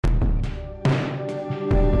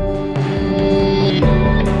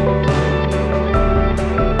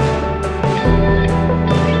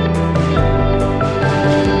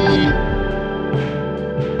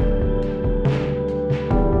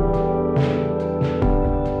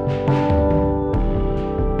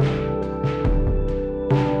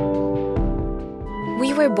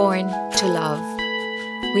born to love.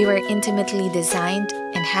 We were intimately designed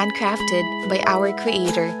and handcrafted by our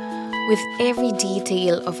Creator, with every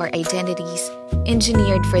detail of our identities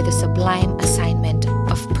engineered for the sublime assignment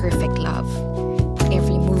of perfect love.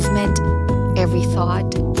 Every movement, every thought,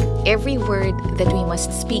 every word that we must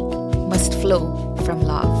speak must flow from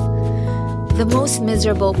love. The most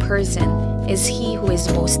miserable person is he who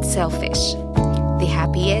is most selfish. The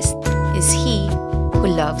happiest is he who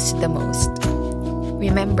loves the most.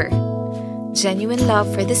 Remember, genuine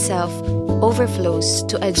love for the self overflows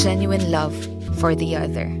to a genuine love for the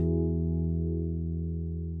other.